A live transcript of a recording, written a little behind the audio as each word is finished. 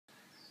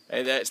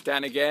Hey there, it's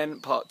Dan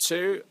again, part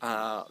 2.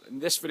 In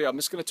this video I'm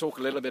just going to talk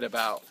a little bit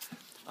about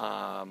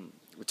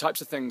the types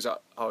of things I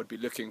would be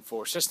looking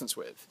for assistance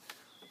with.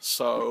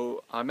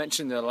 So I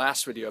mentioned in the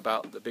last video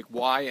about the big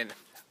why and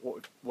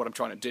what I'm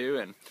trying to do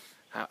and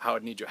how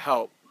I'd need your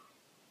help.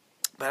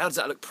 But how does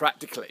that look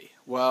practically?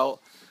 Well,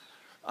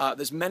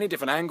 there's many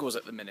different angles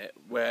at the minute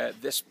where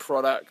this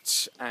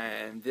product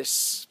and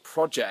this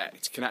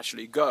project can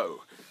actually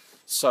go.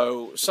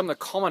 So some of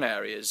the common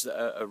areas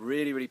that are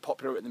really, really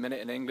popular at the minute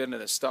in England,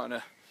 and they're starting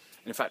to,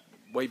 in fact,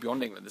 way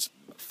beyond England, there's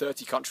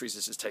 30 countries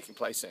this is taking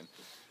place in,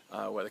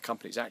 where the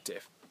company's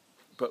active.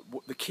 But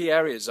the key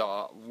areas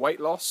are weight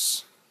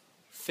loss,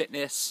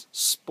 fitness,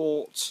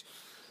 sport,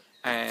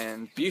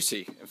 and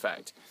beauty, in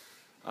fact.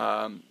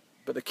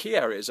 But the key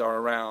areas are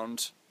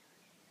around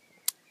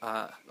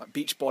like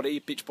beach body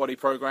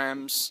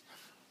programs,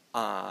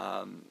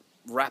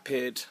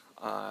 rapid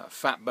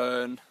fat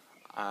burn,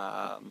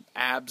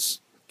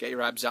 abs, get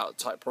your abs out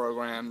type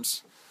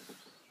programs,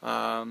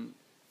 and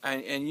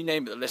you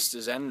name it, the list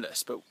is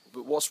endless. But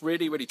what's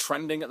really, really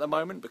trending at the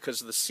moment, because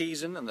of the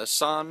season and the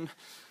sun's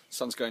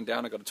going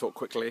down, I've got to talk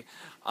quickly,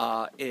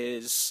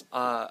 is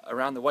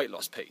around the weight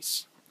loss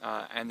piece.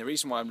 And the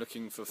reason why I'm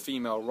looking for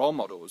female role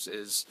models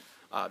is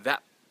the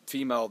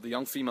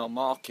young female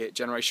market,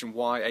 Generation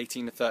Y,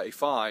 18 to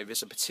 35,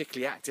 is a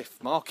particularly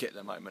active market at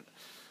the moment.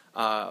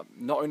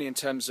 Not only in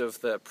terms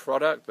of the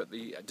product, but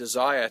the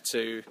desire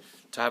to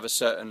have a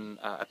certain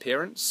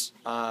appearance,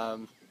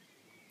 and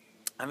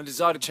the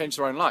desire to change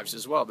their own lives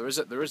as well. There is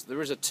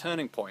a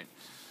turning point,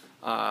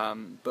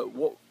 but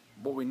what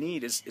we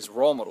need is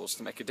role models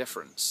to make a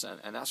difference,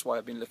 and that's why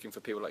I've been looking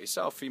for people like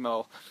yourself,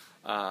 female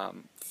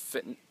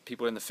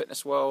people in the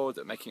fitness world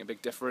that are making a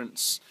big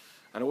difference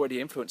and already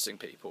influencing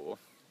people,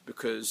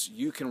 because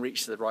you can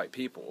reach the right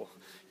people.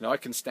 You know, I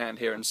can stand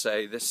here and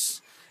say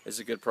this is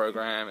a good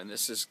program and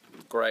this is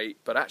great,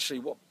 but actually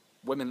what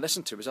women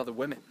listen to is other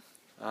women,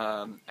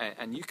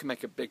 and you can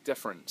make a big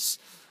difference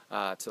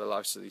to the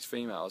lives of these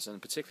females,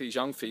 and particularly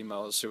young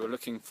females who are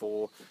looking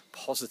for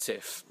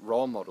positive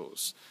role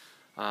models.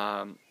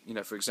 You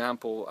know, for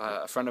example,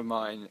 a friend of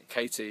mine,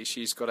 Katie,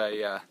 she's got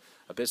a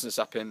business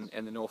up in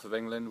the north of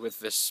England with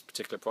this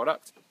particular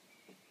product.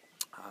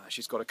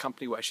 She's got a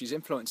company where she's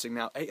influencing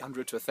now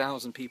 800 to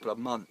 1,000 people a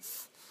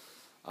month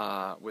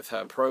with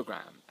her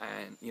program,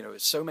 and you know,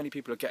 so many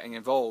people are getting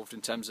involved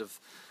in terms of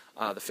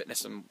the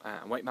fitness and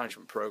weight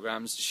management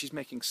programs. She's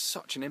making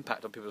such an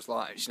impact on people's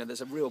lives. You know,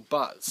 there's a real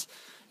buzz.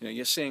 You know,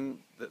 you're seeing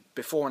the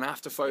before and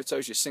after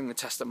photos, you're seeing the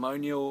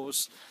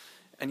testimonials,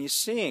 and you're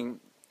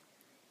seeing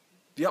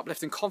the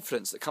uplifting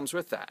confidence that comes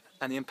with that,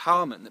 and the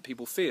empowerment that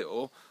people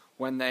feel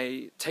when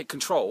they take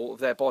control of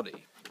their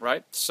body,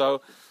 right?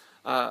 So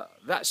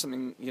that's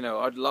something, you know,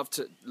 I'd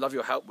love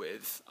your help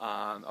with.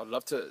 I'd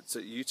love to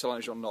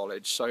utilize your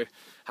knowledge. So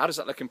how does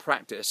that look in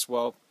practice?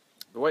 Well,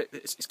 the way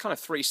it's kind of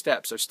 3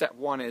 steps. So step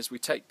 1 is we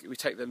take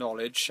the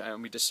knowledge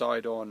and we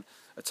decide on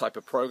a type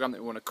of program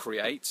that we want to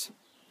create.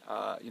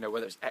 You know,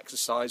 whether it's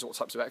exercise, what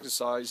types of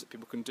exercise that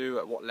people can do,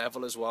 at what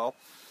level as well.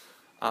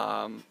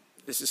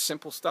 This is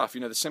simple stuff.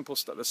 You know, the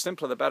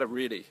simpler the better,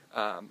 really,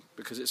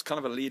 because it's kind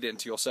of a lead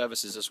into your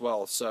services as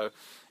well. So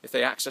if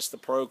they access the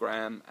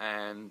program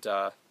and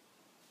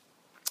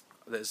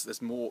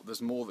there's more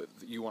that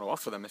you want to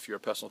offer them, if you're a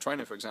personal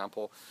trainer, for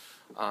example,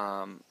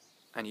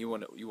 and you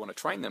want to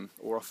train them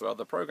or offer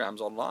other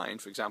programs online,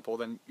 for example,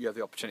 then you have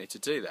the opportunity to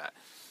do that.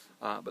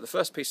 But the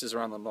first piece is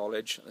around the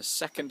knowledge. The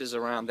second is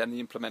around then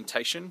the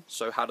implementation.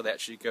 So how do they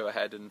actually go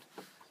ahead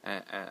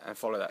and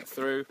follow that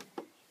through?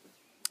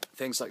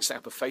 Things like set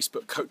up a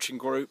Facebook coaching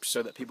group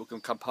so that people can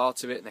become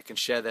part of it and they can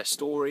share their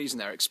stories and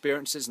their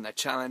experiences and their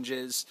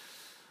challenges.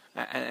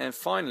 And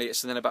finally,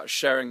 it's then about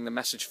sharing the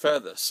message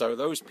further. So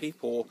those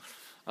people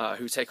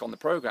who take on the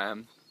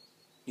program,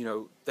 you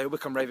know, they will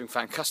become raving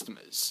fan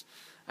customers.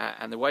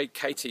 And the way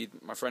Katie,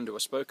 my friend who I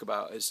spoke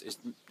about, is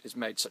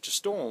made such a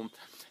storm,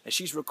 is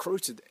she's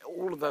recruited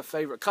all of her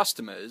favourite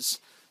customers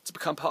to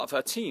become part of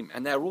her team.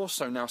 And they're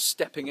also now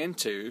stepping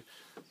into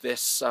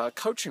this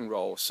coaching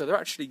role. So they're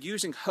actually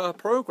using her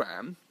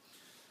program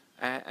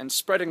and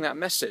spreading that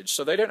message.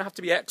 So they don't have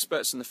to be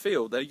experts in the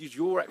field. They use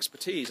your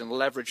expertise and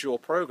leverage your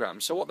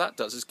program. So what that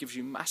does is gives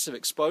you massive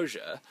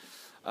exposure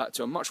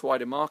to a much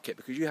wider market,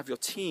 because you have your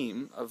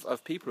team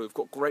of people who've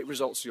got great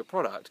results with your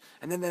product,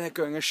 and then they're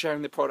going and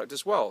sharing the product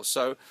as well.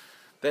 So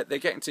they're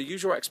getting to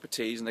use your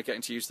expertise and they're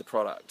getting to use the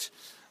product,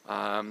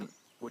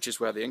 which is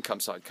where the income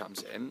side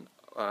comes in.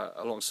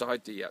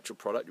 Alongside the actual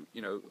product,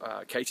 you know,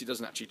 Katie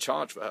doesn't actually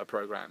charge for her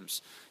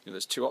programs. You know,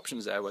 there's 2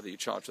 options there: whether you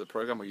charge for the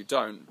program or you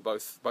don't.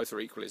 Both are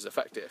equally as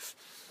effective,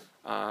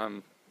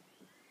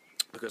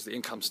 because the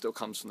income still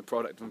comes from the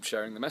product and from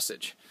sharing the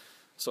message.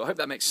 So I hope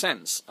that makes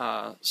sense.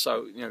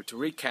 So, you know, to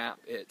recap,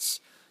 it's,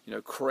 you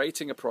know,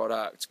 creating a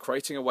product,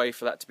 creating a way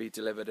for that to be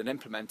delivered and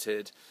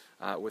implemented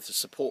with a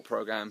support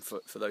program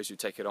for those who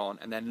take it on,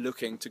 and then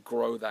looking to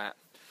grow that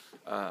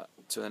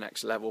to the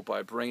next level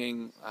by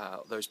bringing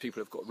those people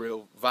who've got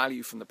real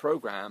value from the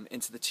program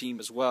into the team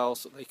as well,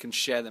 so they can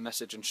share the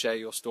message and share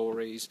your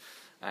stories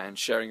and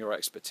sharing your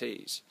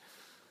expertise.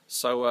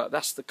 So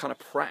that's the kind of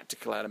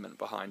practical element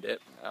behind it.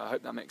 I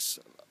hope that makes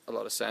a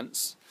lot of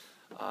sense.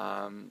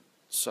 Again,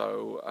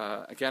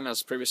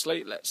 as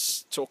previously,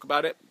 let's talk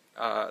about it.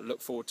 Look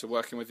forward to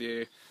working with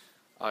you.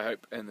 I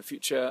hope in the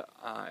future.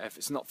 If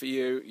it's not for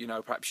you,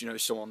 perhaps you know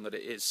someone that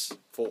it is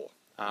for.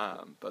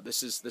 But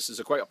this is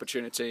a great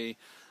opportunity.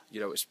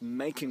 It's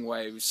making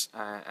waves,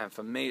 and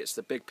for me, it's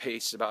the big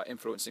piece about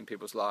influencing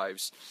people's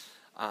lives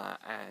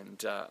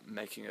and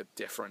making a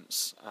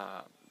difference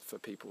for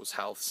people's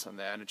health and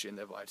their energy and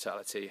their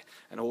vitality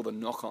and all the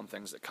knock-on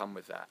things that come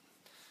with that.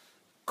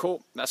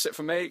 Cool. That's it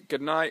for me.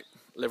 Good night.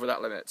 Live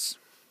without limits.